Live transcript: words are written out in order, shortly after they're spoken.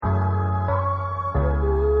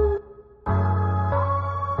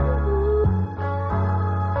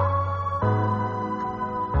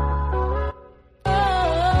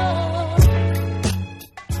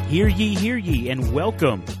Hear ye, and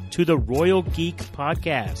welcome to the Royal Geek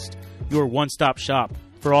Podcast, your one-stop shop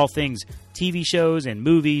for all things TV shows and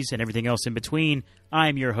movies and everything else in between.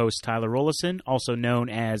 I'm your host, Tyler Rollison, also known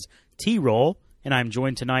as T-Roll, and I'm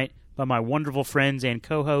joined tonight by my wonderful friends and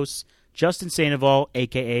co-hosts, Justin Sandoval,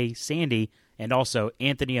 a.k.a. Sandy, and also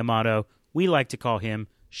Anthony Amato. We like to call him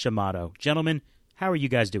Shamato. Gentlemen, how are you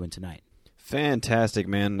guys doing tonight? Fantastic,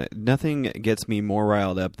 man. Nothing gets me more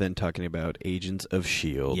riled up than talking about Agents of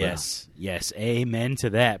S.H.I.E.L.D. Yes. Amen to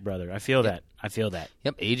that, brother. I feel that.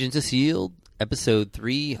 Yep, Agents of S.H.I.E.L.D., Episode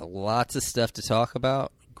 3. Lots of stuff to talk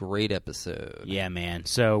about. Great episode. Yeah, man.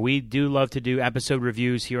 So we do love to do episode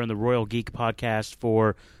reviews here on the Royal Geek Podcast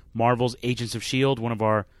for Marvel's Agents of S.H.I.E.L.D., one of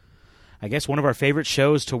our favorite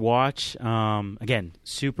shows to watch. Again,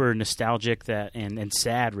 super nostalgic and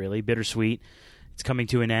sad, really, bittersweet. It's coming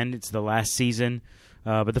to an end. It's the last season.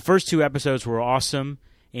 But the first two episodes were awesome,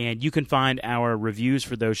 and you can find our reviews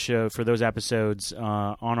for those episodes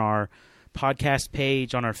on our podcast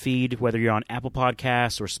page, on our feed, whether you're on Apple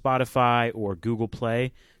Podcasts or Spotify or Google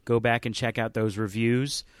Play. Go back and check out those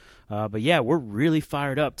reviews. But yeah, we're really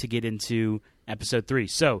fired up to get into episode 3.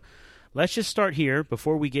 So let's just start here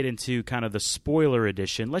before we get into kind of the spoiler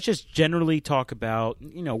edition. Let's just generally talk about,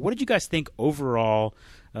 what did you guys think overall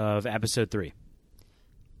of episode 3?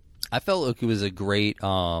 I felt like it was a great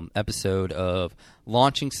episode of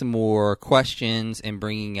launching some more questions and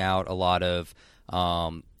bringing out a lot of,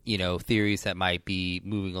 theories that might be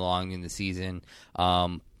moving along in the season.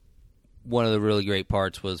 One of the really great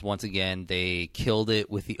parts was, once again, they killed it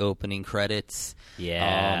with the opening credits.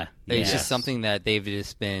 Yeah. It's just something that they've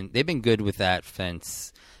been good with that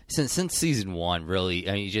since season 1, really.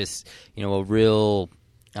 I mean, just, a real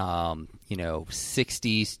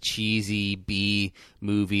 60s cheesy B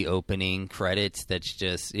movie opening credits.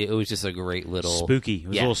 It was just a great little spooky. It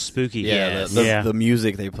was a little spooky. Yeah, the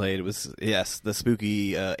music they played was the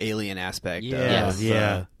spooky alien aspect of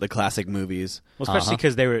the classic movies. Well, especially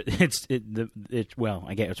because they were. Well,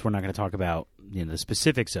 I guess we're not going to talk about the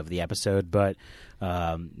specifics of the episode, but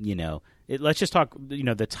let's just talk.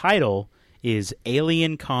 The title is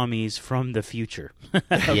Alien Commies from the Future.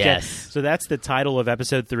 Okay? Yes. So that's the title of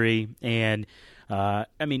episode 3, and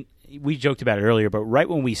we joked about it earlier, but right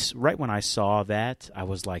when I saw that, I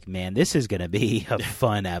was like, man, this is going to be a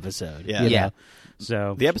fun episode. Yeah.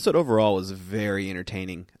 So the episode overall was very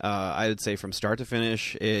entertaining. I would say from start to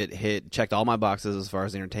finish, it checked all my boxes as far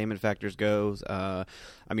as the entertainment factors goes.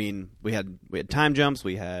 We had time jumps,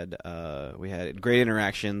 we had great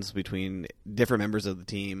interactions between different members of the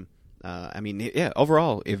team.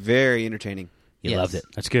 Overall, very entertaining. You loved it.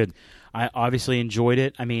 That's good. I obviously enjoyed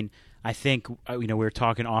it. I think, we were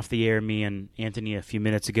talking off the air, me and Anthony, a few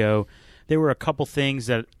minutes ago. There were a couple things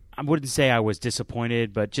that I wouldn't say I was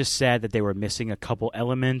disappointed, but just sad that they were missing a couple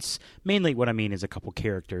elements. Mainly what I mean is a couple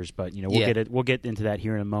characters, but, we'll get into that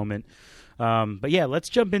here in a moment. But yeah, let's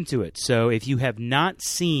jump into it. So if you have not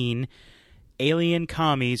seen Alien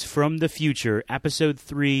Commies from the Future, Episode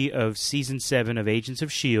 3 of Season 7 of Agents of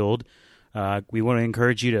S.H.I.E.L.D., we want to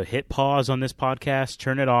encourage you to hit pause on this podcast,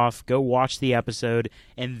 turn it off, go watch the episode,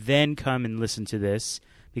 and then come and listen to this,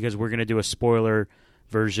 because we're going to do a spoiler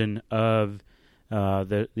version of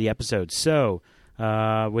the episode. So,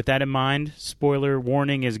 with that in mind, spoiler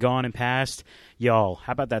warning is gone and past. Y'all,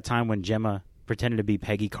 how about that time when Gemma pretended to be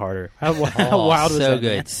Peggy Carter? How wild was that? So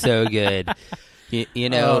good, so good.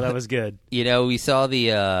 That was good. We saw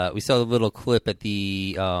the little clip at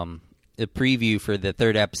the preview for the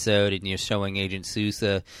third episode, and you're showing Agent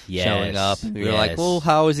Sousa showing up. And you're like, well,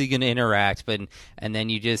 how is he going to interact? And then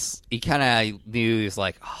you kind of knew he was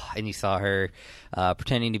like, and you saw her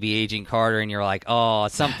pretending to be Agent Carter, and you're like, oh,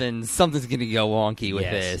 something's going to go wonky with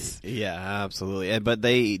this. Yeah, absolutely. But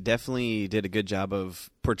they definitely did a good job of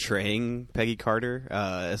portraying Peggy Carter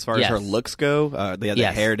as far as her looks go. They had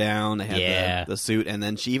the hair down, they had the suit, and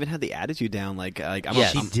then she even had the attitude down.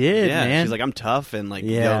 She did, man. She's like, I'm tough, and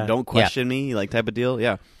don't question me, type of deal.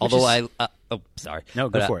 Yeah. Although sorry. No,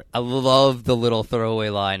 go for it. I love the little throwaway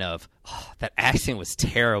line of, that accent was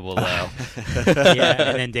terrible, though. Yeah,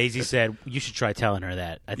 and then Daisy said, you should try telling her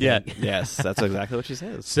that, I think. Yeah, yes, that's exactly what she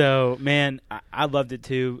says. So, man, I loved it,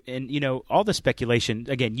 too. And, all the speculation,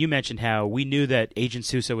 again, you mentioned how we knew that Agent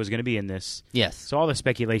Sousa was going to be in this. Yes. So all the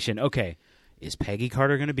speculation, okay, is Peggy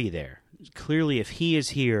Carter going to be there? Clearly, if he is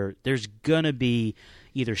here, there's going to be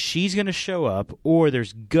either she's going to show up or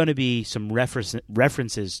there's going to be some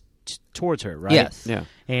references towards her, right? Yes. Yeah.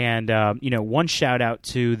 And one shout out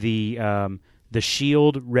to the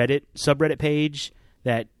S.H.I.E.L.D. Reddit subreddit page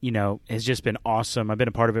that has just been awesome. I've been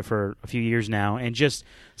a part of it for a few years now, and just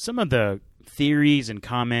some of the theories and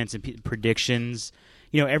comments and predictions.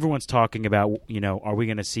 everyone's talking about, are we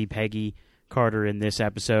going to see Peggy Carter in this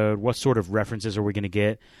episode? What sort of references are we going to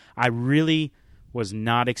get? I really was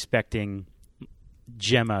not expecting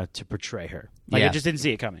Gemma to portray her. I just didn't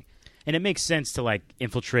see it coming. And it makes sense to,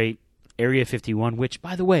 infiltrate Area 51, which,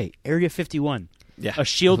 by the way, Area 51, a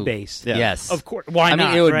SHIELD base. Yeah. Yes. Of course. Why not? I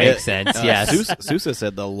mean, it would make sense, yes. Sousa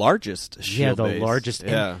said the largest SHIELD base. Yeah, the largest.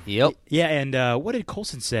 Yeah. Yep. Yeah, and what did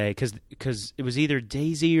Coulson say? Because it was either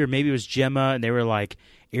Daisy or maybe it was Gemma, and they were like,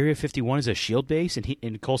 Area 51 is a SHIELD base?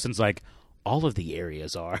 And Coulson's like, all of the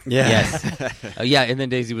areas are. Yeah. Yes. And then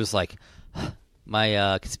Daisy was like,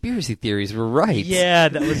 my conspiracy theories were right. Yeah,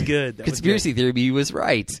 that was good. Conspiracy theory was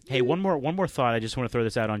right. Hey, one more thought. I just want to throw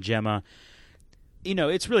this out on Gemma.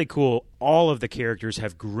 It's really cool. All of the characters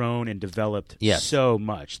have grown and developed so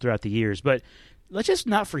much throughout the years. But let's just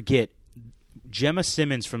not forget Gemma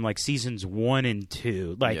Simmons from seasons 1 and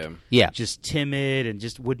 2. Just timid and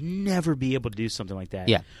just would never be able to do something like that.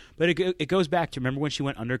 Yeah. But it goes back to, remember when she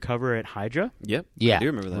went undercover at Hydra? Yep. Yeah. I do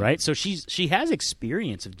remember that. Right? So she has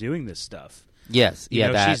experience of doing this stuff. Yes,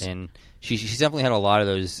 and she's definitely had a lot of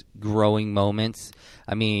those growing moments.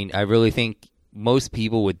 I mean, I really think most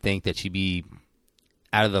people would think that she'd be,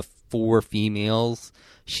 out of the 4 females,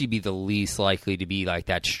 she'd be the least likely to be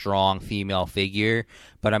that strong female figure.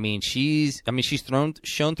 But I mean, she's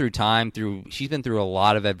shown through time, she's been through a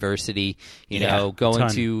lot of adversity. Going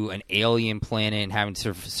to an alien planet and having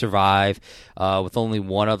to survive with only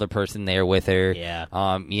one other person there with her. Yeah.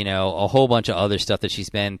 A whole bunch of other stuff that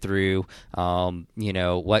she's been through. Like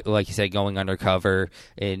you said, going undercover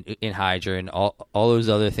in Hydra and all those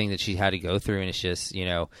other things that she had to go through. And it's just,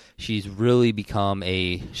 she's really become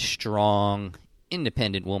a strong,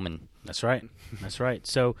 independent woman. That's right.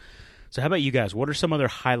 So how about you guys? What are some other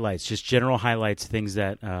highlights, just general highlights, things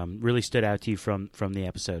that really stood out to you from the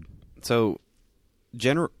episode? So,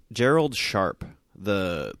 Gerald Sharp,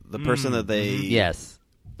 the person that they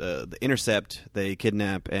the intercept, they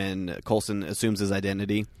kidnap, and Coulson assumes his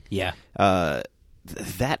identity. Yeah.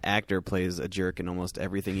 That actor plays a jerk in almost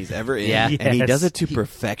everything he's ever in, Yeah. and he does it to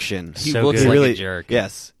perfection. He So looks good. like a jerk.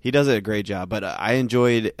 Yes, he does a great job. But I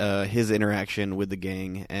enjoyed his interaction with the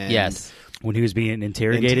gang. And Yes. When he was being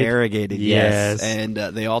interrogated? Yes. And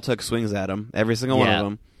they all took swings at him, every single one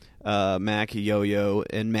of them. Mac, Yo-Yo,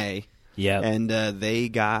 and May. Yeah. And they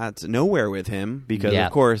got nowhere with him because,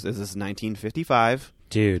 of course, this is 1955.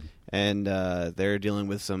 Dude. And they're dealing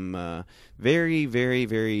with some very, very,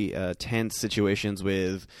 very tense situations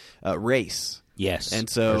with race. Yes. And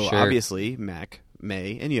so, For sure. obviously, Mac,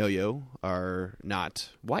 May, and Yo-Yo are not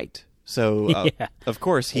white. So, of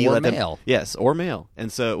course, he Or let male. them... Yes, or male.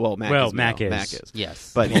 And so, Mac is. Mac is. Mac is.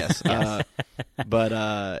 Yes. But, yes.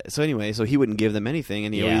 So anyway, so he wouldn't give them anything,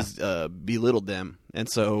 and he always belittled them. And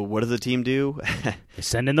so, what does the team do? They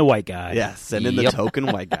send in the white guy. Yeah, send in the token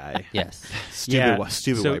white guy. Yes. Stupid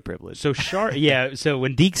white privilege. So so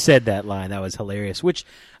when Deke said that line, that was hilarious. Which,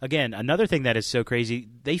 again, another thing that is so crazy,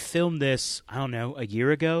 they filmed this, I don't know, a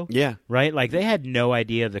year ago? Yeah. Right? They had no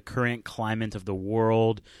idea the current climate of the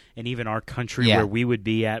world and even our country where we would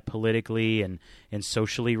be at politically and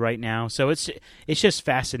socially right now. So it's just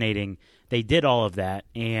fascinating. They did all of that,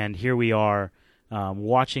 and here we are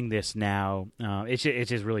watching this now. It's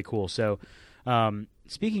just really cool. So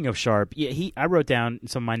speaking of Sharp, I wrote down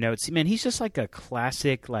some of my notes. Man, he's just like a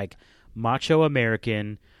classic, macho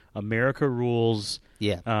American. America rules.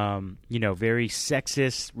 Yeah. Very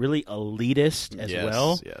sexist, really elitist as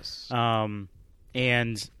well. Yes.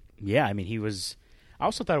 And yeah, I mean, he was. I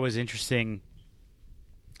also thought it was interesting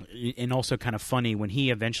and also kind of funny when he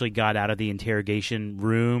eventually got out of the interrogation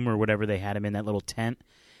room or whatever they had him in, that little tent,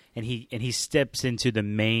 and he steps into the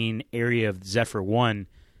main area of Zephyr 1,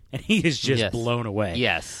 and he is just blown away.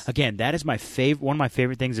 Yes. Again, that is one of my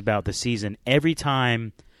favorite things about the season. Every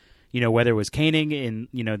time, whether it was Koenig in,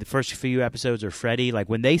 the first few episodes or Freddy,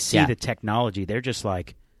 when they see the technology, they're just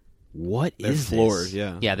like, what They're is floored, this?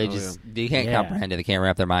 yeah. Yeah, they they can't comprehend it. They can't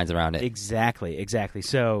wrap their minds around it. Exactly.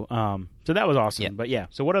 So, so that was awesome. Yeah.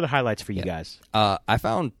 But so what are the highlights for you guys? I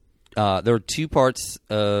found there were 2 parts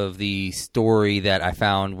of the story that I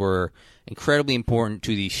found were incredibly important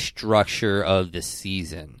to the structure of the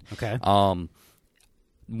season. Okay.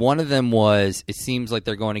 One of them was, it seems like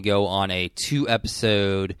they're going to go on a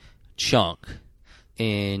 2-episode chunk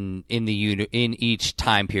in each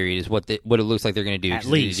time period is what it looks like they're going to do. At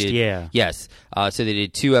least, Yes. So they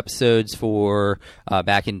did 2 episodes for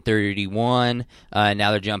back in 31. Now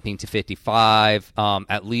they're jumping to 55.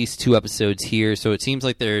 At least 2 episodes here. So it seems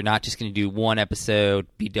like they're not just going to do 1 episode,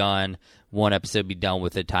 be done, 1 episode, be done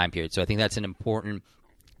with the time period. So I think that's an important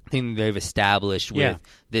thing they've established with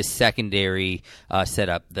this secondary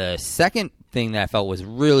setup. The second thing that I felt was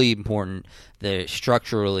really important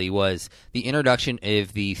structurally was the introduction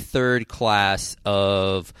of the third class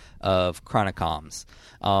of Chronicoms.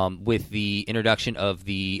 With the introduction of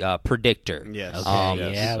the predictor. Yes.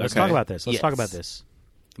 Okay. Let's talk about this. Let's talk about this.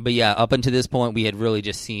 But yeah, up until this point, we had really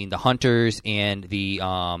just seen the hunters and the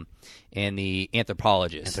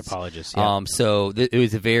anthropologists. Yeah. So it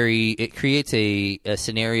was it creates a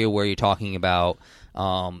scenario where you're talking about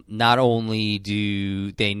not only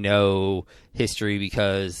do they know history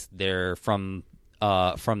because they're from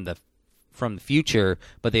the future,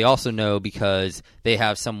 but they also know because they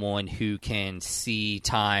have someone who can see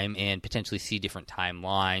time and potentially see different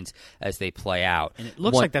timelines as they play out. And it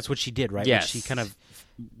looks like that's what she did, right? Yes. Like she kind of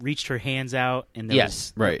reached her hands out, and there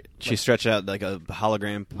yes, was, right. She stretched out like a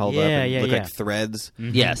hologram, pulled Yeah, up, and yeah, looked yeah. like threads.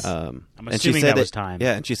 Mm-hmm. Yes. I'm and assuming she said that was time.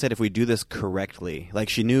 Yeah, and she said if we do this correctly, like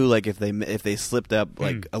she knew, like if they slipped up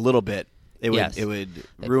like a little bit, it would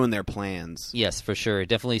ruin their plans. Yes, for sure. It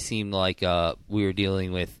definitely seemed like we were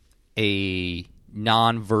dealing with a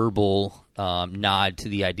nonverbal nod to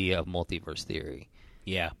the idea of multiverse theory.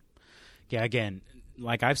 Yeah. Again,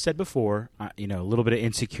 like I've said before, a little bit of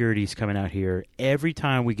insecurities coming out here. Every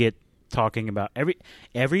time we get talking about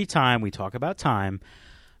every time we talk about time,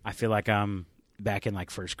 I feel like I'm back in like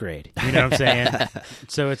first grade. You know what I'm saying?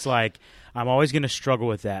 So it's like I'm always going to struggle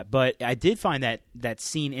with that. But I did find that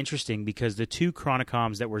scene interesting because the two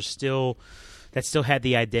Chronicoms that still had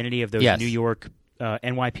the identity of those New York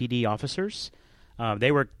NYPD officers.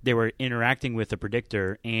 They were interacting with the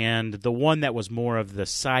predictor, and the one that was more of the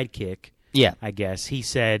sidekick. Yeah, I guess he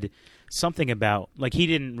said something about like he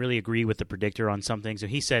didn't really agree with the predictor on something, so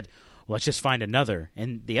he said, well, "Let's just find another."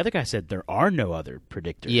 And the other guy said, "There are no other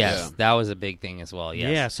predictors." Yes, that was a big thing as well.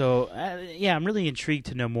 Yes. Yeah, so I'm really intrigued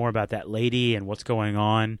to know more about that lady and what's going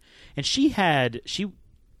on. And she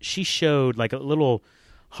showed like a little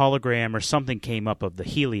hologram or something came up of the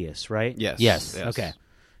Helios, right? Yes. Okay.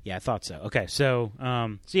 Yeah, I thought so. Okay, so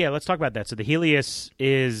let's talk about that. So the Helios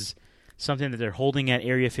is something that they're holding at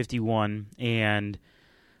Area 51, and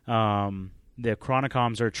the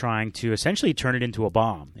Chronicoms are trying to essentially turn it into a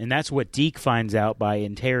bomb. And that's what Deke finds out by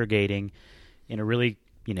interrogating in a really,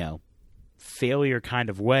 failure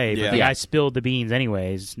kind of way. But the guy spilled the beans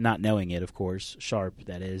anyways, not knowing it, of course. Sharp,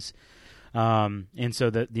 that is. And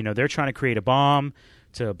so they're trying to create a bomb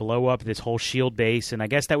to blow up this whole SHIELD base, and I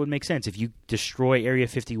guess that would make sense. If you destroy Area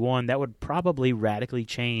 51, that would probably radically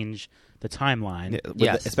change the timeline.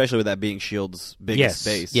 Especially with that being SHIELD's biggest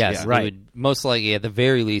base. Yes, right. It would most likely, at the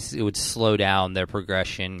very least, it would slow down their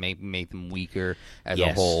progression, make them weaker as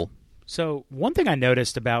a whole. So one thing I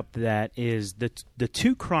noticed about that is the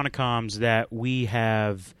two Chronicoms that we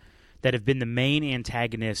have that have been the main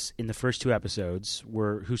antagonists in the first two episodes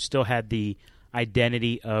who still had the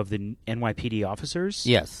identity of the NYPD officers.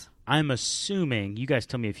 Yes. I'm assuming, you guys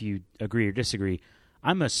tell me if you agree or disagree,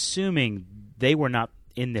 I'm assuming they were not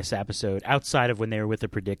in this episode outside of when they were with the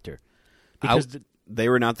predictor. Because they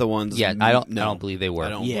were not the ones. Yeah, I don't believe they were. I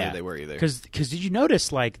don't believe they were either. Because did you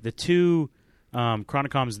notice like the two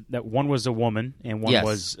Chronicoms, that one was a woman and one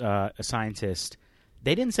was a scientist?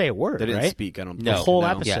 They didn't say a word. They didn't right? speak. I don't. The whole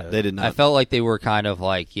episode. Yeah, they did not. I felt like they were kind of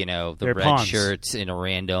like the They're red pawns. shirts in a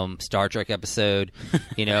random Star Trek episode.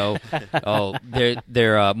 They're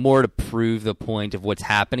more to prove the point of what's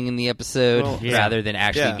happening in the episode rather than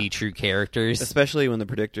actually be true characters. Especially when the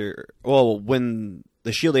predictor. Well, when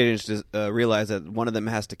the SHIELD agents realize that one of them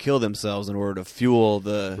has to kill themselves in order to fuel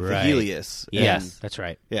the Helios. Yes, that's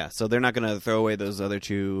right. Yeah, so they're not going to throw away those other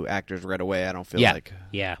two actors right away. I don't feel like.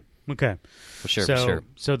 Yeah. Okay. For sure.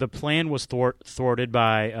 So the plan was thwarted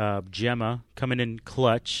by Gemma coming in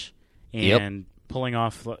clutch and pulling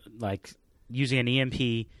off, like, using an EMP.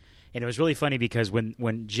 And it was really funny because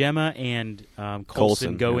when Gemma and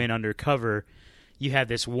Coulson go in undercover, you have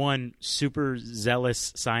this one super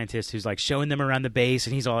zealous scientist who's, like, showing them around the base,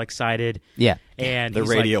 and he's all excited. Yeah. And the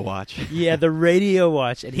radio watch. Yeah, the radio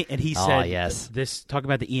watch. And he said, yes. Talking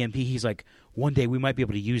about the EMP, he's like, one day we might be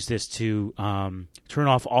able to use this to turn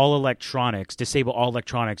off all electronics, disable all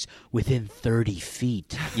electronics within 30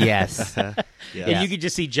 feet. Yes. And you could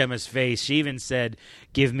just see Gemma's face. She even said,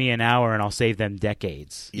 give me an hour and I'll save them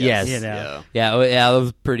decades. Yes. Yeah, that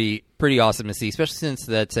was pretty awesome to see, especially since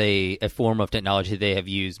that's a form of technology they have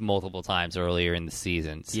used multiple times earlier in the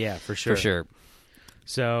seasons. Yeah, for sure. For sure.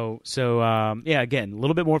 So again, a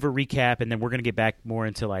little bit more of a recap, and then we're going to get back more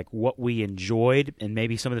into like what we enjoyed and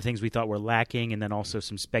maybe some of the things we thought were lacking, and then also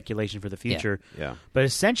some speculation for the future. Yeah. But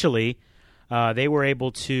essentially,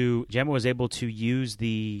 Gemma was able to use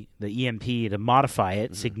the EMP to modify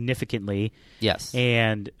it significantly. Yes.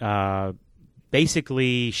 And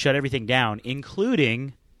basically shut everything down,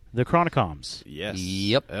 including the Chronicoms. Yes.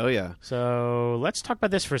 Yep. Oh, yeah. So let's talk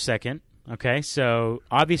about this for a second. Okay, so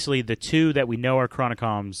obviously the two that we know are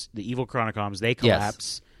Chronicoms, the evil Chronicoms, they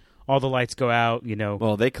collapse. Yes. All the lights go out,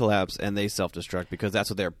 Well, they collapse and they self-destruct because that's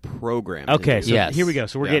what they're programmed to do. So here we go.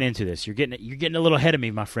 So we're getting into this. You're getting a little ahead of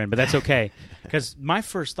me, my friend, but that's okay. Because my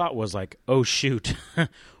first thought was like, oh, shoot.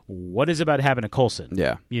 What is about to happen to Coulson?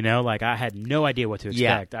 Yeah. I had no idea what to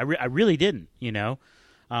expect. Yeah. I really didn't,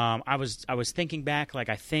 I was thinking back,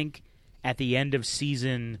 I think at the end of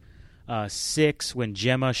season 6 when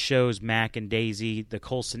Gemma shows Mac and Daisy the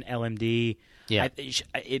Coulson LMD. Yeah.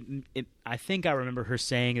 I think I remember her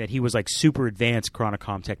saying that he was super advanced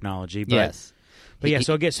Chronicom technology. But, yes. But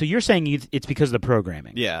so you're saying it's because of the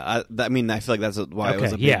programming. Yeah. I feel like that's why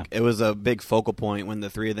it was a big focal point when the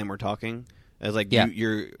three of them were talking. It was like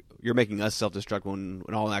you're making us self-destruct when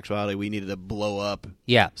in all actuality we needed to blow up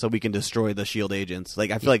so we can destroy the SHIELD agents. I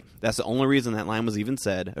feel like that's the only reason that line was even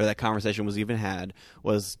said or that conversation was even had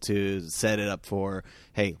was to set it up for,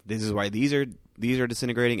 hey, this is why these are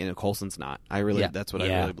disintegrating and Coulson's not. That's what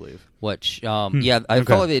I really believe. Which, I felt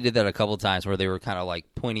like they did that a couple of times where they were kind of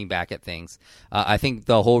pointing back at things. I think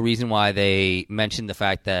the whole reason why they mentioned the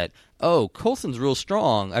fact that, oh, Coulson's real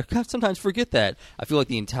strong, I sometimes forget that. I feel like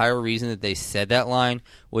the entire reason that they said that line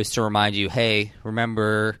was to remind you, hey,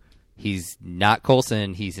 remember, he's not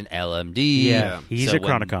Coulson, he's an LMD. Yeah, he's a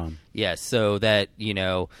Chronicom. So that,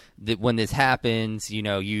 that when this happens,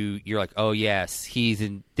 you're like, oh, yes,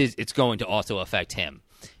 it's going to also affect him.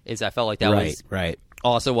 I felt like that was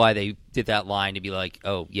also why they did that line to be like,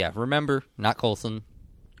 oh, yeah, remember, not Coulson,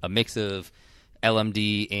 a mix of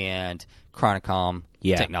LMD and Chronicom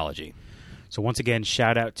technology. So once again,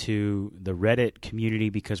 shout out to the Reddit community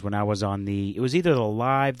because when I was on it was either the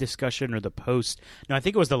live discussion or the post. No, I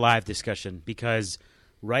think it was the live discussion because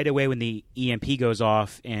right away when the EMP goes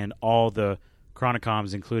off and all the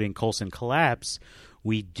Chronicoms, including Coulson, collapse,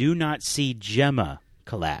 we do not see Gemma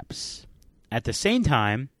collapse. At the same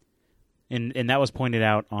time, and that was pointed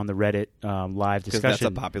out on the Reddit live discussion. Because that's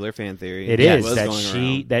a popular fan theory. It is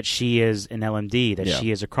that she is an LMD, that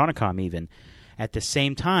she is a Chronicom even. At the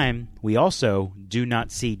same time, we also do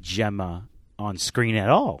not see Gemma on screen at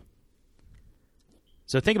all.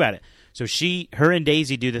 So think about it. So her and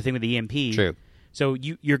Daisy do the thing with the EMP. True. So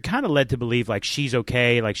you're kind of led to believe she's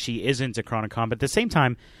okay, she isn't a Chronicom. But at the same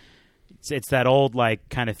time, it's that old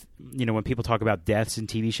kind of when people talk about deaths in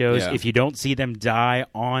TV shows, if you don't see them die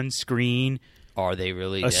on screen, are they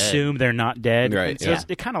really assume they're not dead? Right. So it's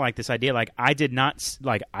kind of like this idea. I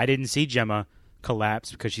didn't see Gemma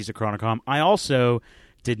collapse because she's a Chronicom. I also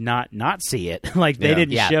did not see it. They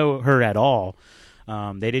didn't show her at all.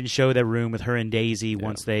 They didn't show the room with her and Daisy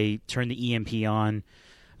once they turned the EMP on.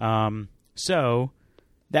 So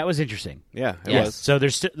that was interesting. Yeah, it was. So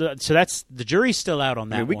that's the jury's still out on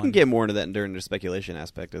that. We can get more into that during the speculation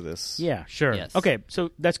aspect of this. Yeah, sure. Yes. Okay, so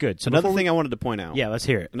that's good. So another thing I wanted to point out. Yeah, let's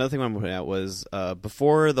hear it. Another thing I wanted to point out was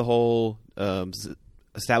before the whole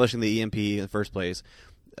establishing the EMP in the first place,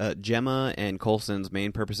 Gemma and Coulson's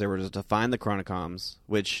main purpose there was to find the Chronicoms,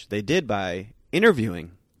 which they did by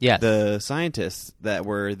interviewing the scientists that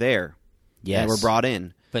were there and were brought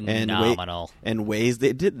in. Phenomenal. And ways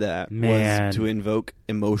they did that was to invoke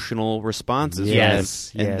emotional responses.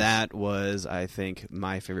 Yes. And that was, I think,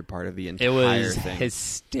 my favorite part of the entire thing. It was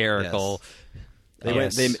hysterical.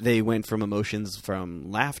 Yes. They went from emotions from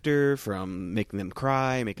laughter, from making them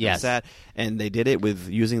cry, making them sad, and they did it with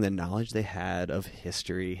using the knowledge they had of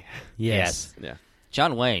history. Yes. Yeah.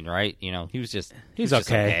 John Wayne, right? He was he's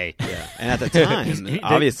okay. Yeah. And at the time,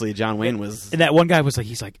 obviously, John Wayne was. And that one guy was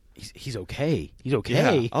he's okay. He's okay.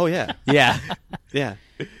 Yeah. Oh yeah. Yeah. Yeah.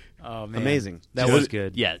 Oh man, amazing. That was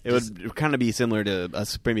good. Yeah, it would kind of be similar to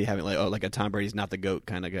us maybe having like a Tom Brady's not the GOAT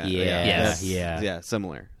kind of guy. Yeah,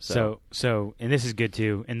 similar. So and this is good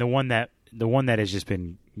too. And the one that has just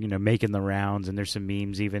been making the rounds, and there's some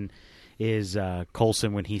memes even, is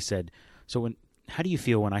Coulson when he said, "So how do you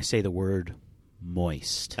feel when I say the word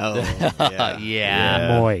moist?" Oh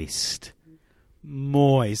yeah. Moist.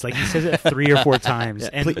 He says it 3 or 4 times.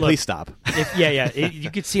 And please stop. You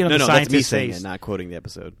could see it on the scientist's that's me saying face. it, not quoting the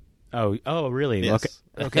episode. Oh, really? Yes.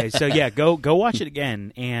 Okay. So go watch it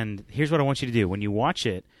again. And here's what I want you to do: when you watch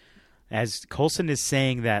it, as Coulson is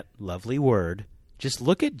saying that lovely word, just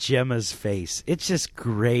look at Gemma's face. It's just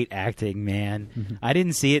great acting, man. Mm-hmm. I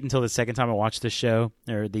didn't see it until the second time I watched the show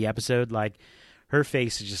or the episode. her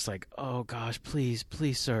face is just like, oh gosh, please,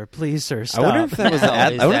 sir, stop. I wonder if that was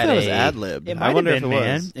ad-libbed. It might have been,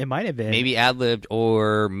 man. It might have been. Maybe ad-libbed,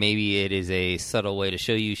 or maybe it is a subtle way to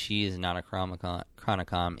show you she is not a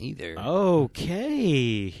Chronicom either.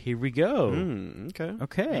 Okay, here we go.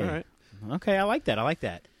 Okay. All right. Okay, I like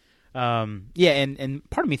that. Yeah, and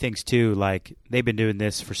part of me thinks too, like, they've been doing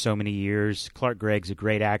this for so many years. Clark Gregg's a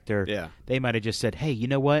great actor. Yeah. They might have just said, hey, you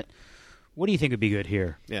know what? What do you think would be good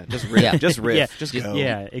here? Yeah, just riff. Just riff. Yeah, just go.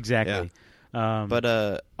 Yeah, exactly. Yeah. But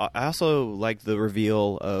I also like the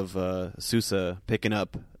reveal of Sousa picking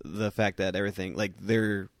up the fact that everything, like,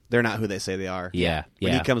 they're not who they say they are. Yeah.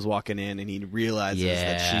 When he comes walking in and he realizes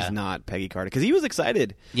that she's not Peggy Carter. Because he was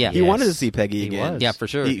excited. Yeah. He wanted to see Peggy again. Was. Yeah, for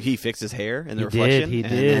sure. He fixed his hair in the reflection. He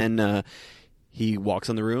did. And then he walks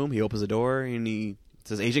in the room, he opens the door, and he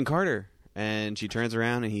says, Agent Carter. And she turns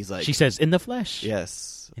around and he's like... She says, in the flesh.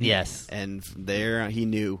 Yes. Yes. And from there, he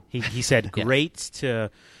knew. He said, great to...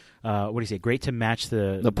 what do you say? Great to match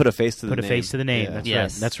the... They'll put a face to the name. Put a face to the name. Yeah.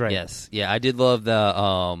 That's right. Yes. Yeah, I did love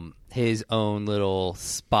the his own little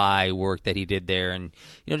spy work that he did there, and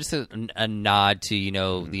just a nod to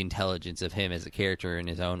the intelligence of him as a character in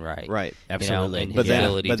his own right. Right. Absolutely. And But his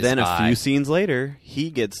ability to then a spy. few scenes later, he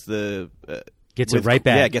gets the... Gets it right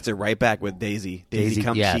back. Yeah, gets it right back with Daisy. Daisy,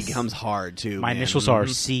 comes. yes. She comes hard too. My man. initials are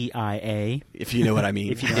CIA. If you know what I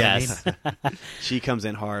mean. If you know what I mean. She comes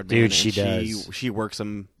in hard, Dude, man, she and does. She works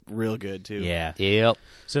them real good too. Yeah. Yep.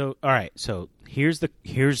 So, all right. So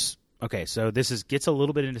okay. So this gets a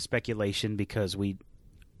little bit into speculation because I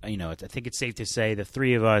think it's safe to say the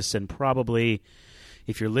three of us, and probably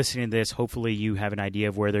if you're listening to this, hopefully you have an idea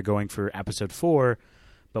of where they're going for episode 4.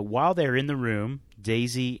 But while they're in the room,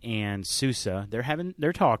 Daisy and Sousa,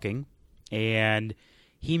 they're talking, and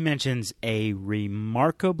he mentions a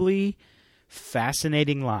remarkably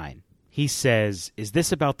fascinating line. He says, "Is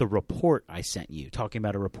this about the report I sent you?" Talking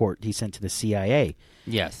about a report he sent to the CIA.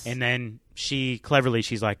 Yes. And then she's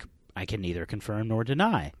like, "I can neither confirm nor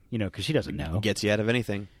deny," because she doesn't know. Gets you out of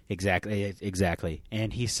anything. Exactly.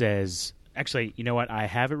 And he says, actually, you know what? I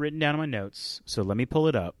have it written down in my notes, so let me pull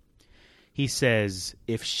it up. He says,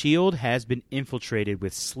 if S.H.I.E.L.D. has been infiltrated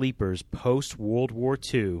with sleepers post-World War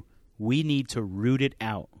II, we need to root it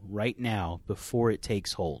out right now before it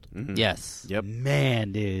takes hold. Mm-hmm. Yes. Yep.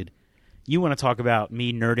 Man, dude. You want to talk about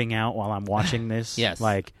me nerding out while I'm watching this? Yes.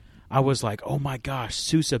 Like, I was like, oh my gosh,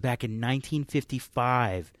 Sousa back in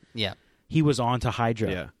 1955. Yeah. He was on to Hydra.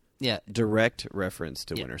 Yeah. Yeah. Direct reference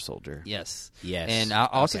to Winter Soldier. Yes. Yes. And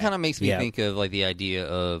also Okay. kind of makes me Yeah. think of like the idea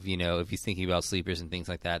of, if he's thinking about sleepers and things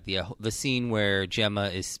like that, the scene where Gemma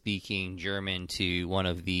is speaking German to one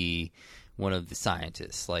of the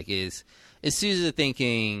scientists. Like, is Sousa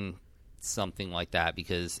thinking something like that?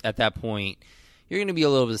 Because at that point, you're going to be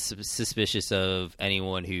a little bit suspicious of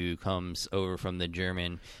anyone who comes over from the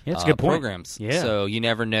German that's a good point. programs. Yeah. So you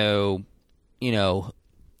never know,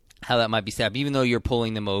 how that might be set up, even though you're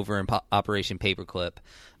pulling them over in Operation Paperclip,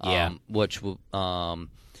 which will,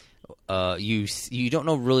 you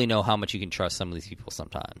don't really know how much you can trust some of these people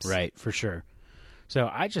sometimes. Right, for sure. So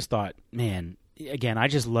I just thought, man, again, I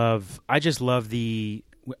just love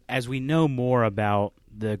as we know more about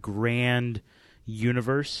the grand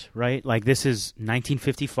universe, right? Like, this is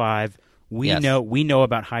 1955. We know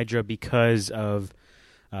about Hydra because of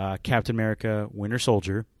Captain America, Winter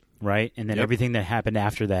Soldier, right? And then everything that happened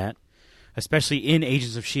after that, especially in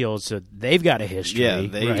Agents of S.H.I.E.L.D., so they've got a history.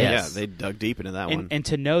 Yeah, they dug deep into that one. And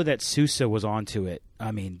to know that Sousa was onto it,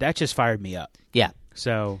 I mean, that just fired me up. Yeah.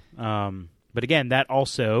 So, but again, that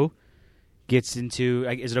also gets into,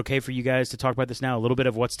 is it okay for you guys to talk about this now, a little bit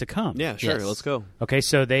of what's to come? Yeah, sure. Yes. Let's go. Okay,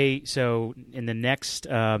 so in the next,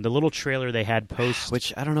 the little trailer they had post...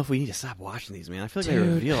 Which, I don't know if we need to stop watching these, man. I feel like they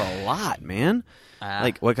reveal a lot, man.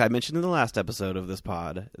 Like I mentioned in the last episode of this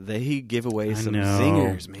pod, they give away some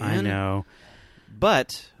zingers, man. I know.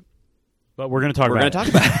 But we're going to talk about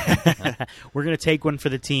it. We're going to take one for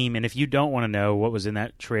the team, and if you don't want to know what was in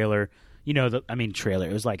that trailer... trailer.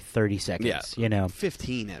 It was like 30 seconds. Yeah,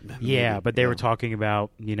 15 at maybe. Yeah, but they were talking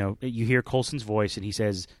about, you hear Coulson's voice, and he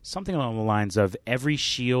says something along the lines of every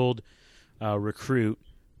S.H.I.E.L.D. Recruit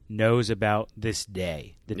knows about this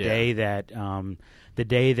day, the day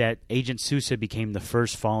that Agent Sousa became the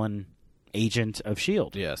first fallen agent of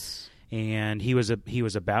S.H.I.E.L.D. Yes. And he was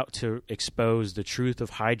about to expose the truth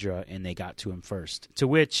of Hydra, and they got to him first. To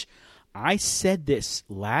which I said this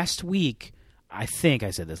last week. I think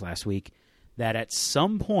I said this last week, that at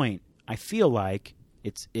some point I feel like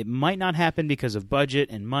it might not happen because of budget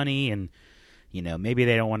and money, and maybe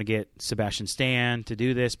they don't want to get Sebastian Stan to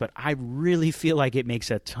do this, but I really feel like it makes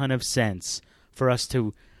a ton of sense for us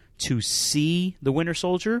to see the Winter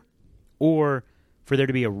Soldier, or for there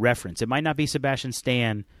to be a reference. It might not be Sebastian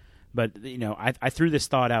Stan, but I threw this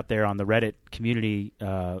thought out there on the Reddit community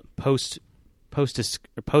post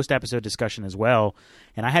episode discussion as well,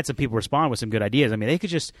 and I had some people respond with some good ideas. I mean, they could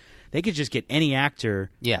just get any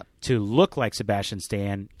actor to look like Sebastian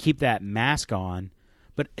Stan, keep that mask on.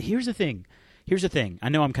 But here's the thing. I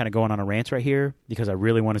know I'm kind of going on a rant right here because I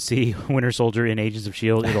really want to see Winter Soldier in Agents of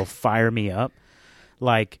S.H.I.E.L.D. It'll fire me up.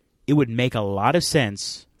 Like, it would make a lot of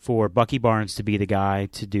sense for Bucky Barnes to be the guy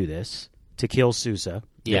to do this, to kill Sousa.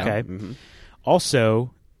 Yeah. Okay. Mm-hmm.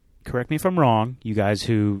 Also, correct me if I'm wrong, you guys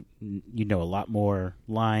who know a lot more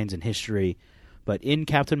lines and history, but in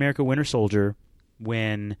Captain America Winter Soldier,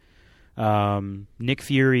 when Nick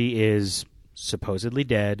Fury is supposedly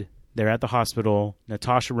dead, they're at the hospital,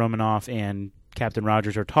 Natasha Romanoff and Captain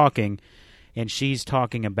Rogers are talking, and she's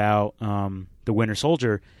talking about the Winter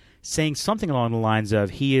Soldier, saying something along the lines of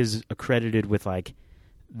he is accredited with like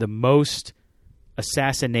the most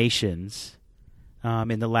assassinations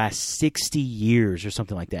in the last 60 years or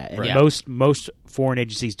something like that. And most foreign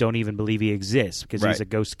agencies don't even believe he exists because he's a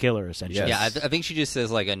ghost killer, essentially. Yes. Yeah, I think she just says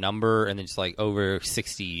like a number and then just like over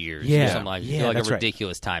 60 years or something like a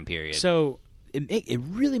ridiculous time period. So it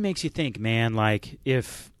really makes you think, man, like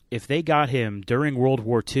if they got him during World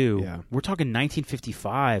War II, we're talking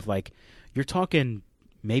 1955, like you're talking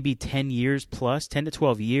maybe 10 years plus, 10 to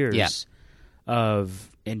 12 years of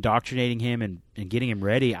indoctrinating him and getting him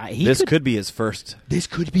ready. This could be his first. This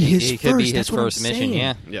could be his first. Could be his That's first mission,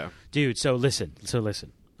 yeah. Dude, so listen.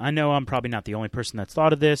 I know I'm probably not the only person that's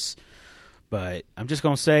thought of this, but I'm just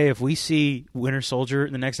going to say if we see Winter Soldier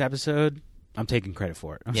in the next episode, I'm taking credit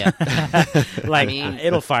for it. Yeah.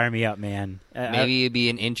 It'll fire me up, man. Maybe it'd be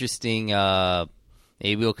an interesting,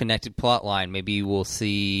 maybe a connected plot line. Maybe we'll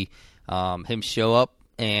see him show up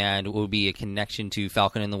and it will be a connection to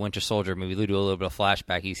Falcon and the Winter Soldier. Maybe we'll do a little bit of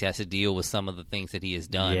flashback. He has to deal with some of the things that he has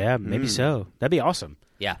done. Yeah, maybe so. That'd be awesome.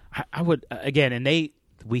 Yeah. I would, again, and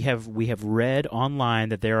we have read online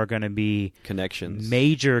that there are going to be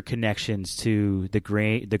major connections to the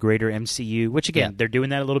greater MCU, which again they're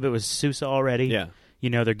doing that a little bit with Sousa already. Yeah,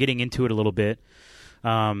 they're getting into it a little bit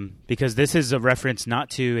because this is a reference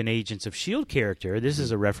not to an Agents of S.H.I.E.L.D. character. This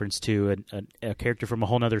is a reference to a character from a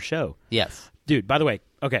whole other show. Yes, dude. By the way,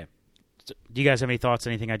 okay. So, do you guys have any thoughts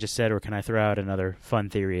on anything I just said, or can I throw out another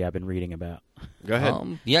fun theory I've been reading about? Go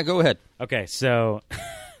ahead. Yeah, go ahead. Okay, so,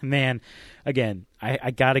 man, again,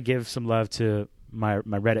 I got to give some love to my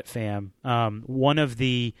Reddit fam. One of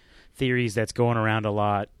the theories that's going around a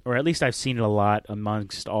lot, or at least I've seen it a lot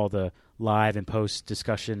amongst all the live and post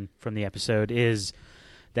discussion from the episode, is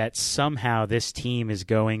that somehow this team is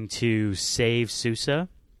going to save Sousa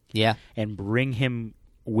and bring him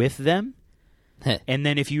with them. And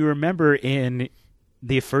then if you remember in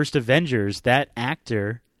the first Avengers, that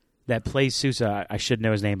actor that plays Sousa, I should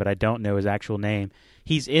know his name, but I don't know his actual name.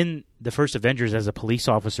 He's in the first Avengers as a police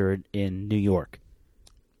officer in New York.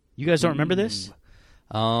 You guys don't remember this?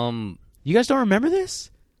 You guys don't remember this?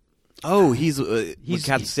 Oh, he's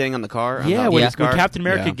Captain standing on the car? Yeah, when Captain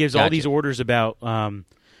America gives all these orders about,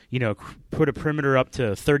 put a perimeter up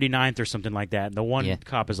to 39th or something like that. And the one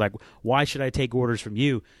cop is like, why should I take orders from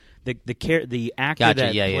you? The actor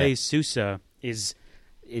that plays Sousa is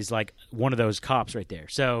like one of those cops right there.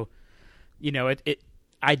 So,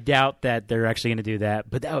 I doubt that they're actually going to do that,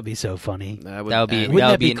 but that would be so funny. That would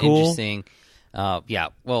be cool? Interesting.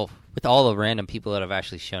 Well, with all the random people that have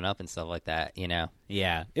actually shown up and stuff like that,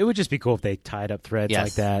 Yeah, it would just be cool if they tied up threads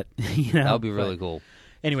like that. That would be really cool.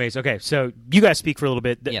 Anyways, okay, so you guys speak for a little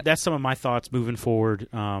bit. That's some of my thoughts moving forward.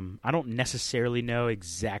 I don't necessarily know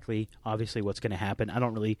exactly, obviously, what's going to happen.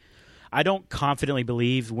 I don't confidently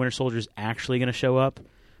believe Winter Soldier is actually going to show up,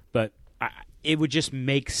 but it would just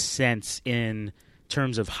make sense in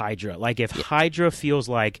terms of Hydra. Like, if Hydra feels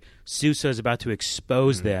like Sousa is about to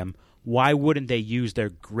expose them, why wouldn't they use their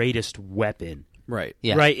greatest weapon? Right.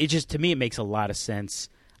 Yeah. Right? It just, to me, it makes a lot of sense.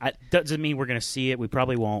 Doesn't mean we're going to see it. We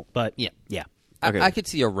probably won't, but yeah. Okay. I could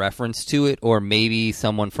see a reference to it, or maybe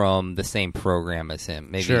someone from the same program as him.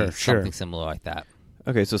 Maybe something similar like that.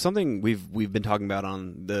 Okay, so something we've been talking about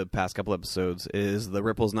on the past couple episodes is the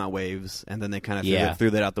ripples, not waves, and then they kind of threw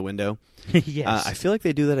that out the window. Yes. I feel like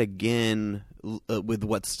they do that again with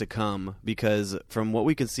what's to come, because from what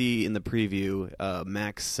we can see in the preview,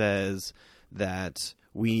 Max says that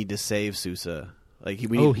we need to save Sousa.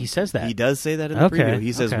 He says that. He does say that in the preview.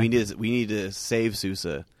 He says we need to save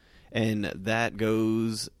Sousa. And that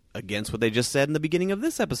goes against what they just said in the beginning of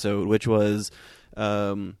this episode, which was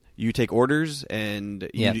you take orders and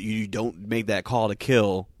you don't make that call to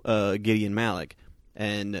kill Gideon Malik.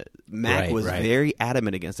 And Mac was very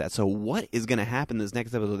adamant against that. So what is going to happen this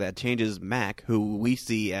next episode that changes Mac, who we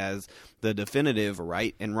see as the definitive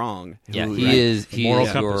right and wrong? Yeah, who, he is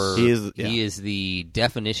the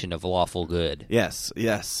definition of lawful good. Yes,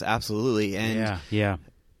 absolutely. And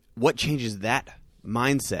what changes that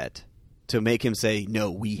mindset to make him say, no,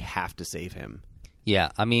 we have to save him?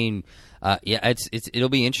 Yeah, I mean, it'll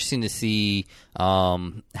be interesting to see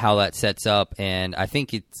how that sets up, and I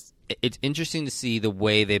think it's interesting to see the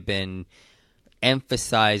way they've been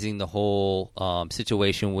emphasizing the whole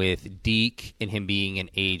situation with Deke and him being an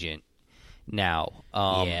agent now.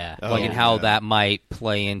 And how that might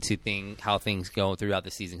play into how things go throughout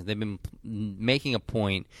the season. 'Cause they've been making a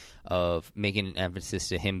point of making an emphasis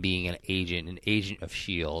to him being an agent of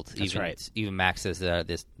S.H.I.E.L.D. That's right. Even Max says that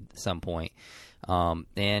at some point.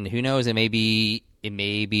 And who knows? It may be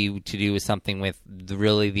to do with something with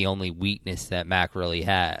really the only weakness that Mac really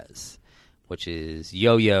has, which is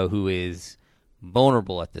Yo-Yo, who is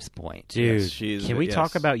vulnerable at this point. Dude, can we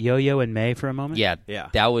talk about Yo-Yo and May for a moment? Yeah.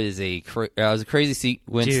 That was a crazy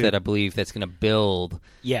sequence that I believe that's going to build.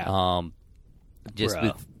 Yeah. I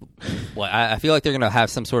feel like they're going to have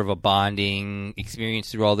some sort of a bonding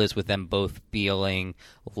experience through all this, with them both feeling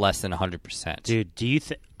less than 100%. Dude, do you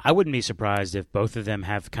think? I wouldn't be surprised if both of them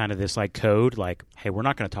have kind of this like code, like, hey, we're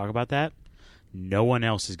not going to talk about that. No one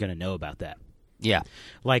else is going to know about that. Yeah.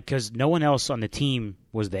 Like, because no one else on the team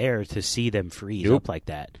was there to see them freeze up like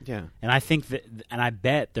that. Yeah. And I think that, and I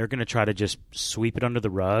bet they're going to try to just sweep it under the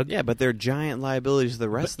rug. Yeah, but they're giant liabilities to the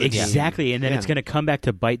rest of the team. Exactly, and then it's going to come back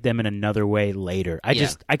to bite them in another way later. I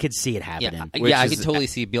could see it happening. I could totally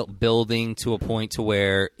see building to a point to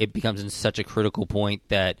where it becomes in such a critical point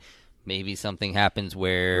that maybe something happens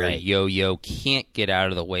where Yo-Yo can't get out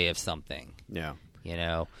of the way of something. Yeah. You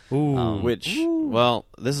know? Well,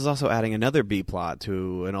 this is also adding another B plot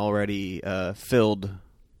to an already filled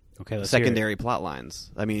secondary plot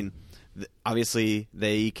lines. I mean, obviously,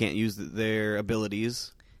 they can't use their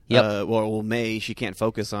abilities. Yep. May, she can't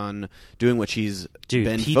focus on doing what she's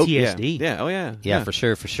been PTSD. Yeah,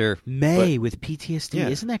 for sure. May with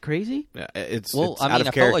PTSD. Isn't that crazy? Yeah, it's I out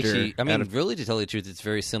of character. Felt like really, to tell you the truth, it's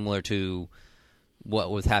very similar to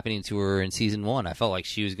what was happening to her in season 1. I felt like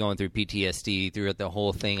she was going through PTSD throughout the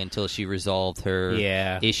whole thing until she resolved her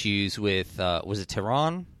issues with was it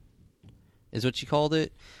Tehran? Is what she called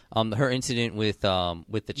it? Her incident with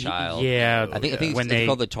the child. I think when they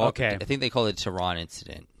called the talk. Okay. I think they called it Tehran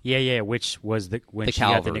incident. Yeah, which was when she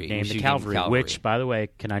got the nickname the Calvary. Which, by the way,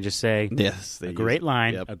 can I just say, a great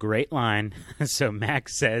line. Yep. A great line. So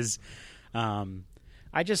Max says,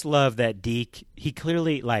 I just love that Deke, he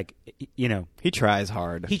clearly, he tries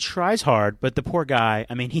hard. He tries hard, but the poor guy,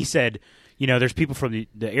 I mean, he said, there's people from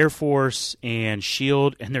the Air Force and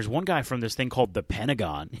S.H.I.E.L.D., and there's one guy from this thing called the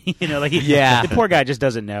Pentagon. The poor guy just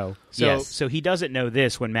doesn't know. So he doesn't know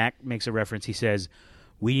this. When Mac makes a reference, he says,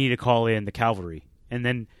 we need to call in the cavalry. And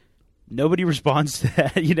then nobody responds to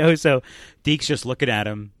that, so Deke's just looking at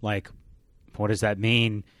him like, what does that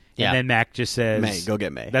mean? And then Mac just says, May, go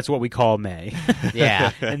get May. That's what we call May.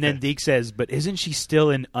 Yeah. And then Deke says, but isn't she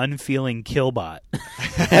still an unfeeling killbot?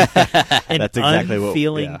 That's exactly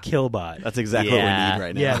killbot. That's exactly what we need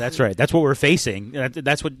right now. Yeah, that's right. That's what we're facing.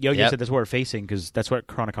 That's what Yo-Yo said. That's what we're facing, because that's what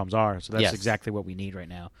Chronicoms are. So that's exactly what we need right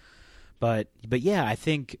now. But yeah, I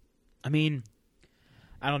think, I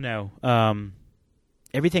don't know.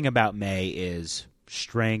 Everything about May is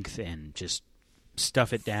strength and just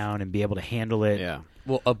stuff it down and be able to handle it. Yeah.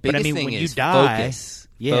 Well, a big thing when is you die, focus.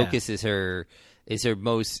 Focus is her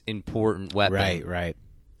most important weapon. Right.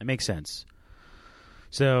 That makes sense.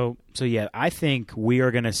 So yeah, I think we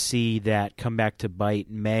are going to see that come back to bite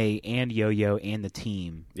May and Yo-Yo and the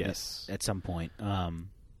team. Yes. At some point.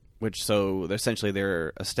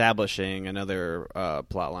 They're establishing another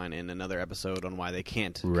plot line in another episode on why they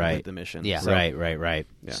can't complete the mission. Yeah, so, right.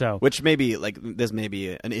 Yeah. So, which may be this may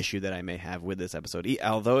be an issue that I may have with this episode,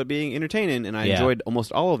 although it being entertaining and I enjoyed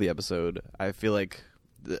almost all of the episode. I feel like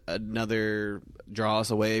another draw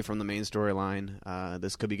us away from the main storyline.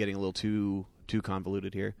 This could be getting a little too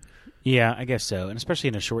convoluted here. Yeah, I guess so, and especially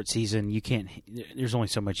in a short season, you can't. There's only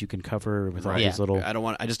so much you can cover with all these little.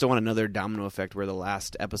 I just don't want another domino effect where the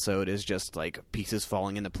last episode is just like pieces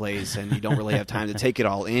falling into place, and you don't really have time to take it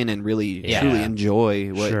all in and really truly enjoy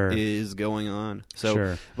what is going on.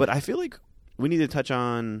 So, but I feel like we need to touch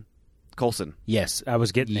on Coulson. Yes, I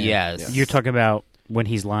was getting there. Yes. You're talking about when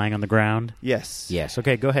he's lying on the ground. Yes.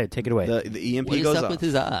 Okay, go ahead, take it away. The EMP what is goes up off with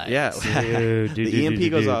his eyes. Yeah, the EMP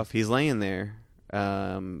goes off. He's laying there.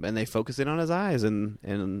 And they focus in on his eyes, and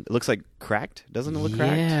it looks like cracked. Doesn't it look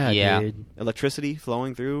cracked? Yeah. Electricity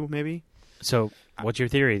flowing through, maybe. So What's your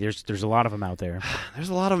theory? There's a lot of them out there. There's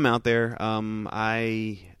a lot of them out there.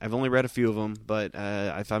 I've only read a few of them, but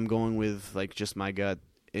if I'm going with like just my gut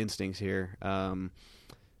instincts here,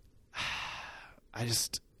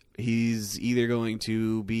 he's either going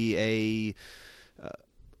to be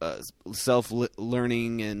a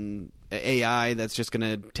self-learning and AI that's just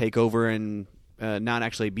going to take over and not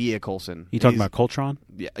actually be a Coulson. You talking about Coltron?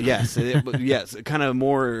 Yeah, yes, yes. Kind of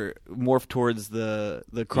morph towards the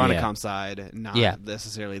Chronicom side, not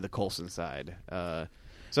necessarily the Coulson side.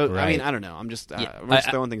 So right. I mean, I don't know. I'm just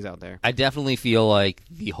throwing things out there. I definitely feel like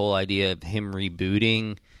the whole idea of him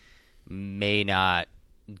rebooting may not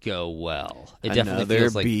go well. It definitely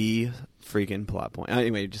feels like be freaking plot point.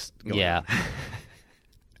 Anyway, just go on.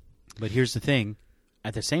 But here's the thing: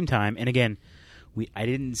 at the same time, and again, I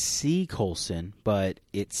didn't see Coulson, but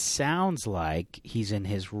it sounds like he's in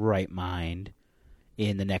his right mind.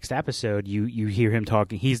 In the next episode, you hear him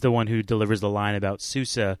talking. He's the one who delivers the line about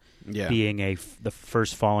Sousa being the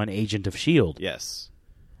first fallen agent of S.H.I.E.L.D. Yes.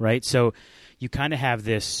 Right? So you kind of have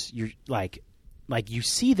this, you're like you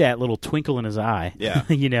see that little twinkle in his eye,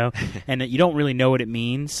 you know, and you don't really know what it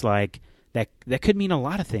means. Like that could mean a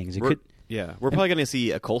lot of things. We're probably going to see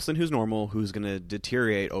a Coulson who's normal, who's going to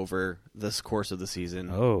deteriorate over this course of the season.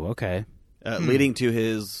 Oh, okay. Leading to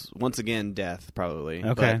his, once again, death, probably.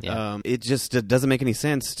 Okay. But, it just doesn't make any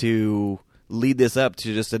sense to lead this up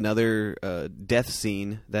to just another death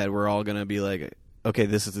scene that we're all going to be like, okay,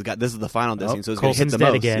 this is the final death scene, so it's going to hit the dead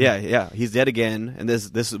most. Again. Yeah, he's dead again, and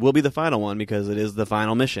this will be the final one because it is the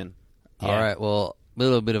final mission. Yeah. All right, well, a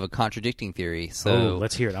little bit of a contradicting theory. So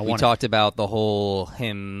let's hear it. We talked about the whole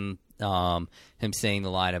him saying the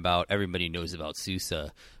line about everybody knows about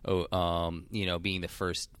Sousa, being the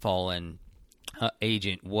first fallen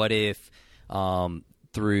agent. What if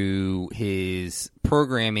through his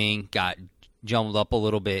programming got jumbled up a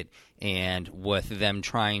little bit, and with them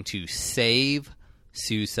trying to save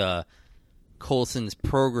Sousa, Coulson's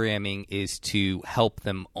programming is to help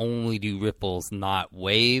them only do ripples, not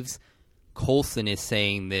waves. Coulson is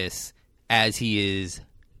saying this as he is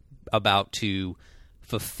about to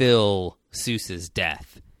fulfill Sousa's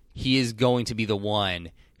death. He is going to be the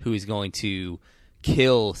one who is going to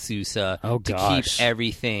kill Sousa to keep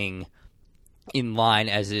everything in line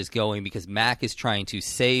as it is going, because Mac is trying to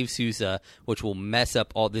save Sousa, which will mess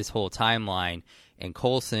up all this whole timeline. And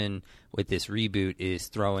Coulson, with this reboot, is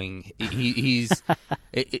throwing.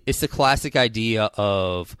 It's the classic idea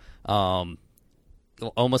of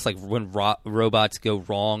almost like when robots go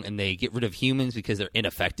wrong and they get rid of humans because they're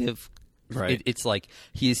ineffective. Right. It's like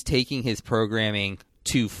he is taking his programming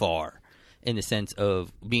too far, in the sense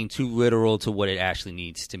of being too literal to what it actually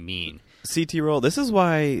needs to mean. CT Roll, this is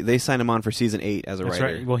why they signed him on for season 8 as a writer.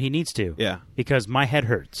 Right. Well, he needs to. Yeah. Because my head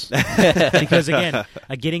hurts. Because, again,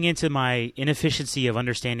 getting into my inefficiency of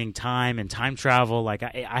understanding time and time travel, like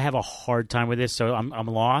I have a hard time with this, so I'm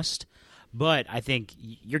lost. But I think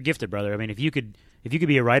you're gifted, brother. I mean, if you could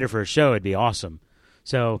be a writer for a show, it'd be awesome.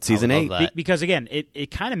 So season 8. Because, again,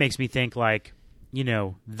 it kind of makes me think like, you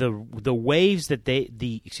know, the waves that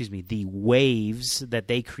the waves that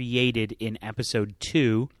they created in episode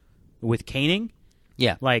 2 with caning,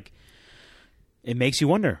 like it makes you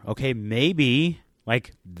wonder. Okay, maybe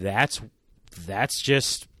like that's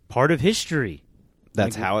just part of history.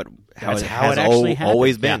 That's like, how it actually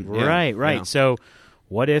always been. Yeah. Right. Yeah. So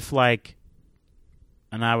what if like,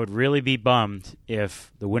 and I would really be bummed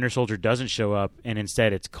if the Winter Soldier doesn't show up and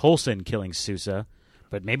instead it's Coulson killing Sousa.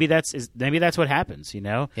 But maybe that's what happens, you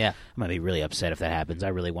know? Yeah. I'm going to be really upset if that happens. I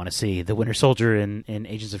really want to see the Winter Soldier in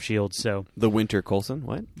Agents of S.H.I.E.L.D., so... The Winter Coulson?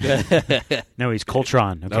 What? No, he's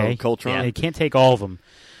Coltron, okay? Oh, Coltron. Yeah, you can't take all of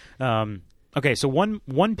them. Okay, so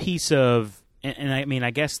one piece of... And I mean,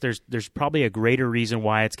 I guess there's probably a greater reason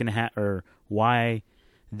why it's going to or why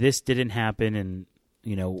this didn't happen, and,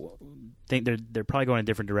 you know, think they're probably going a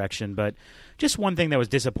different direction. But just one thing that was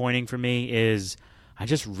disappointing for me is... I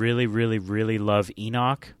just really, really, really love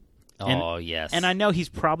Enoch. Yes. And I know he's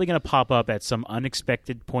probably going to pop up at some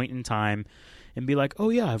unexpected point in time and be like, oh,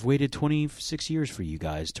 yeah, I've waited 26 years for you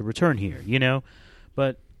guys to return here, you know?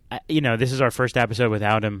 But, you know, this is our first episode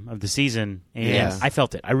without him of the season, and I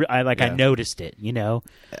felt it. I noticed it, you know?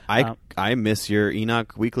 I miss your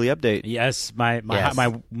Enoch weekly update. Yes,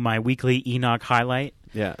 my weekly Enoch highlight.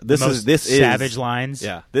 Yeah, this is savage lines.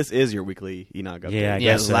 Yeah, this is your weekly Enoch update. Yeah, I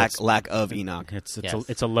guess lack of Enoch.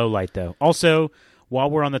 It's a low light though. Also,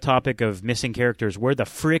 while we're on the topic of missing characters, where the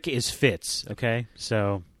frick is Fitz? Okay,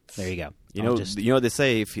 so There you go. You know what they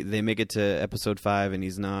say, if they make it to episode 5 and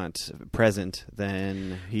he's not present,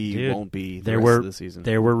 then he won't be the rest of the season.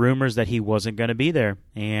 There were rumors that he wasn't going to be there,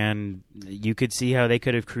 and you could see how they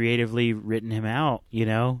could have creatively written him out, you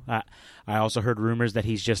know. I also heard rumors that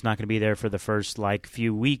he's just not going to be there for the first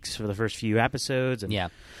few weeks, for the first few episodes.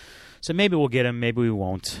 And so maybe we'll get him, maybe we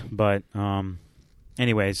won't. But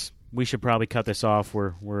anyways, we should probably cut this off.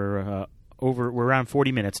 We're around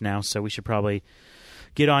 40 minutes now, so we should probably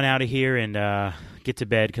get on out of here and get to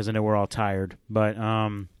bed because I know we're all tired. But,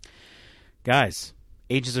 guys,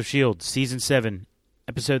 Agents of S.H.I.E.L.D., Season 7,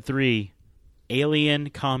 Episode 3, Alien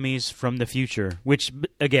Commies from the Future. Which,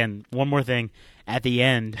 again, one more thing. At the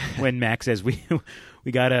end, when Max says we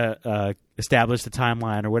got to establish the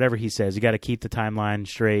timeline or whatever he says, you got to keep the timeline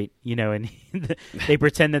straight, you know, and they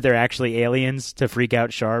pretend that they're actually aliens to freak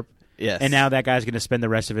out Sharp. Yes. And now that guy's going to spend the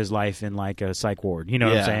rest of his life in like a psych ward. You know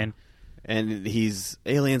what I'm saying? And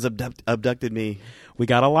aliens abducted me. We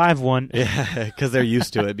got a live one. Yeah, because they're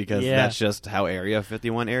used to it, because that's just how Area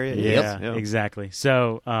 51 area is. Yeah, exactly.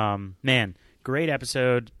 So, man, great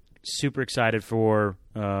episode. Super excited for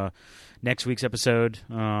next week's episode.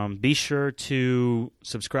 Be sure to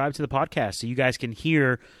subscribe to the podcast so you guys can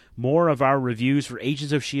hear more of our reviews for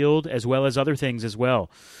Agents of S.H.I.E.L.D. as well as other things as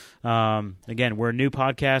well. Again, we're a new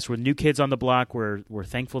podcast. We're new kids on the block. We're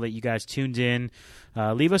thankful that you guys tuned in.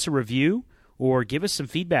 Leave us a review or give us some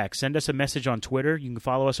feedback. Send us a message on Twitter. You can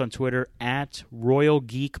follow us on Twitter at Royal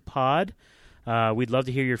Geek Pod. We'd love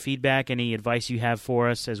to hear your feedback, any advice you have for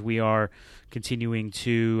us as we are continuing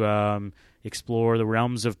to explore the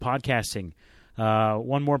realms of podcasting.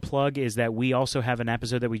 One more plug is that we also have an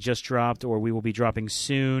episode that we just dropped, or we will be dropping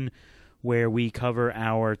soon, where we cover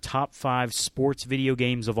our top 5 sports video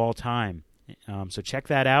games of all time. So check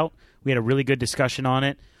that out. We had a really good discussion on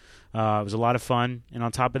it. It was a lot of fun. And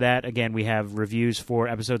on top of that, again, we have reviews for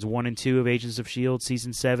episodes 1 and 2 of Agents of S.H.I.E.L.D.,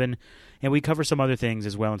 Season 7. And we cover some other things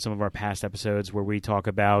as well in some of our past episodes where we talk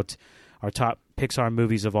about our top Pixar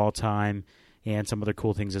movies of all time and some other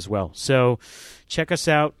cool things as well. So check us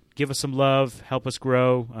out. Give us some love. Help us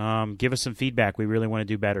grow. Give us some feedback. We really want to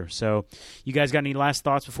do better. So you guys got any last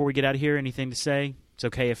thoughts before we get out of here? Anything to say? It's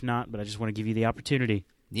okay if not, but I just want to give you the opportunity.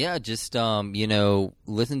 Yeah, just,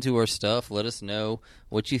 listen to our stuff. Let us know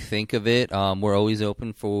what you think of it. We're always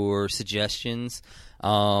open for suggestions,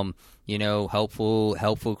 helpful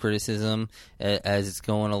criticism as it's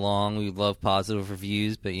going along. We love positive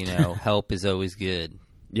reviews, but, help is always good.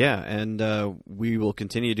 Yeah, and we will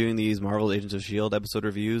continue doing these Marvel Agents of S.H.I.E.L.D. episode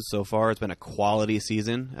reviews. So far, it's been a quality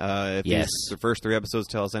season. If the first 3 episodes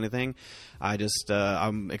tell us anything,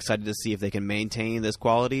 I'm excited to see if they can maintain this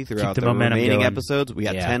quality throughout the remaining episodes. We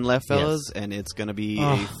got 10 left, fellas, and it's going to be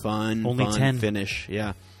a fun 10 finish.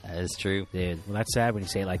 Yeah. That is true. Dude, well, that's sad when you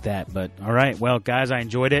say it like that. But, all right. Well, guys, I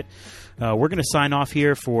enjoyed it. We're going to sign off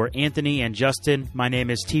here for Anthony and Justin. My name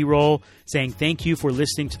is T-Roll, saying thank you for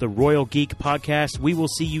listening to the Royal Geek Podcast. We will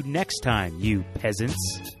see you next time, you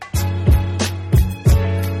peasants.